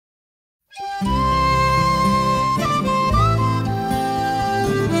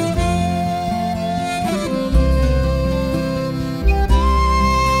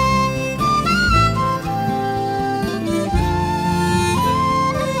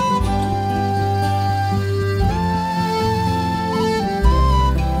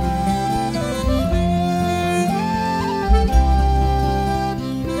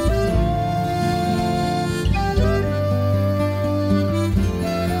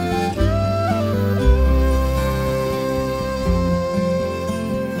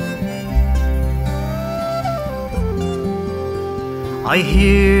I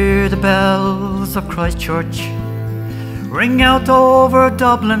hear the bells of Christchurch ring out over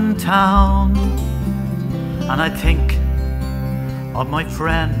Dublin town, and I think of my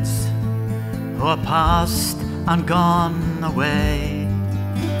friends who are past and gone away,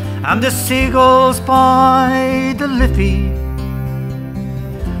 and the seagulls by the Liffey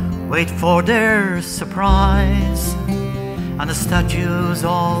wait for their surprise, and the statues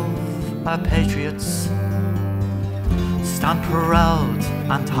of our patriots stand proud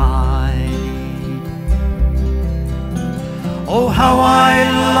and high. Oh, how I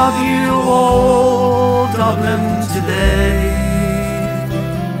love you, old Dublin, today.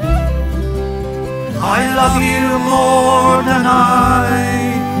 I love you more than I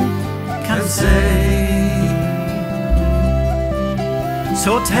can say.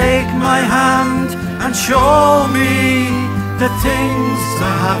 So take my hand and show me the things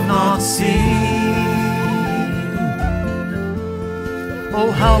I have not seen. Oh,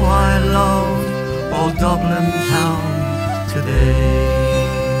 how I love old Dublin town today.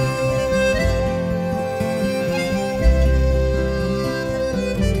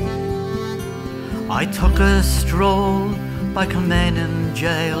 I took a stroll by Kilmainham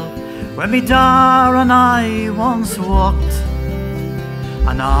jail, where me dar and I once walked,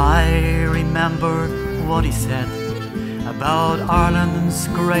 and I remember what he said about Ireland's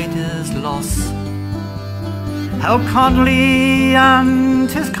greatest loss, how Connolly and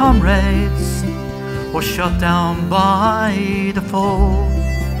his comrades were shot down by the foe.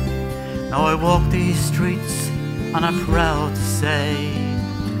 Now I walk these streets and I'm proud to say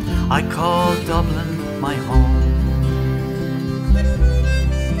I call Dublin my home.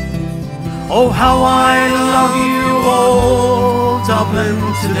 Oh, how I love you, old Dublin,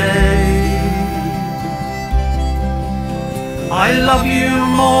 today. I love you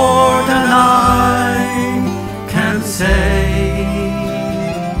more than I can say.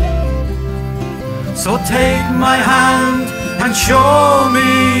 So take my hand and show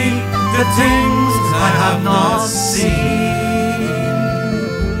me the things I have not seen.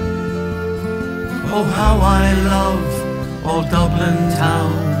 Oh, how I love old Dublin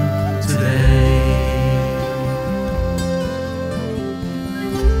town today.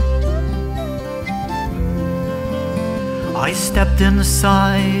 I stepped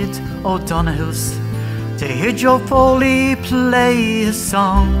inside O'Donoghue's to hear Joe Foley play his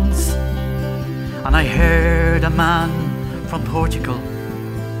songs, and I heard a man from Portugal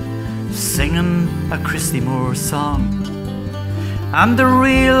singing a Christy Moore song, and the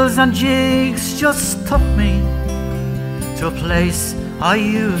reels and jigs just took me to a place I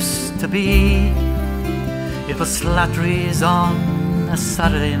used to be. It was Slattery's on a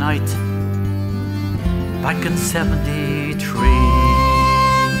Saturday night back in '73.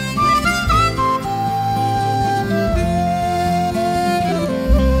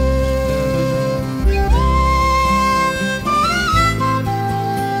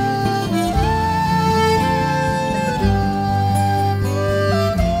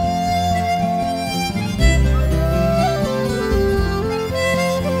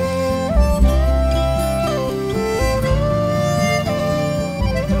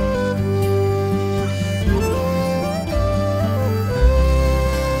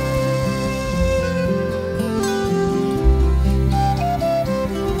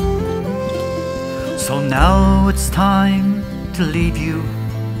 So now it's time to leave you,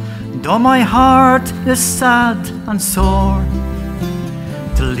 though my heart is sad and sore,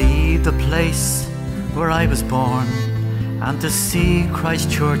 to leave the place where I was born and to see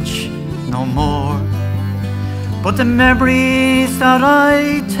Christchurch no more. But the memories that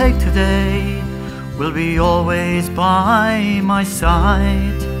I take today will be always by my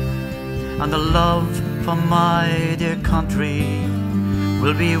side, and the love for my dear country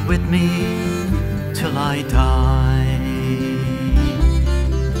will be with me till I die.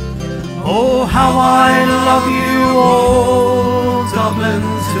 Oh, how I love you, old Dublin,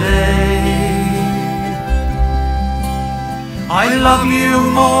 today. I love you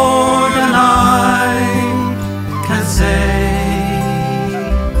more than I can say.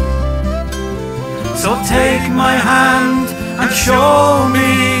 So take my hand and show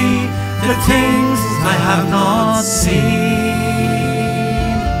me the things I have not seen.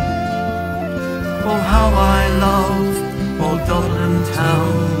 Oh, how I love old Dublin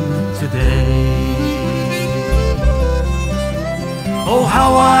town today. Oh,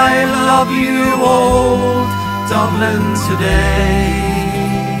 how I love you, old Dublin, today.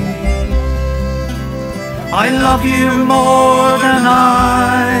 I love you more than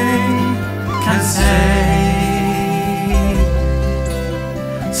I can say.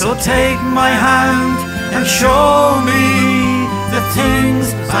 So take my hand and show me the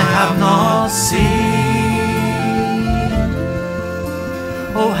things I have not seen.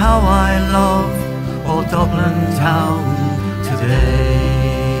 Oh, how I love old Dublin town today.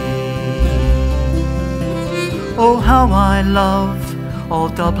 Oh, how I love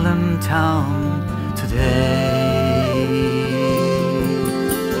old Dublin town today.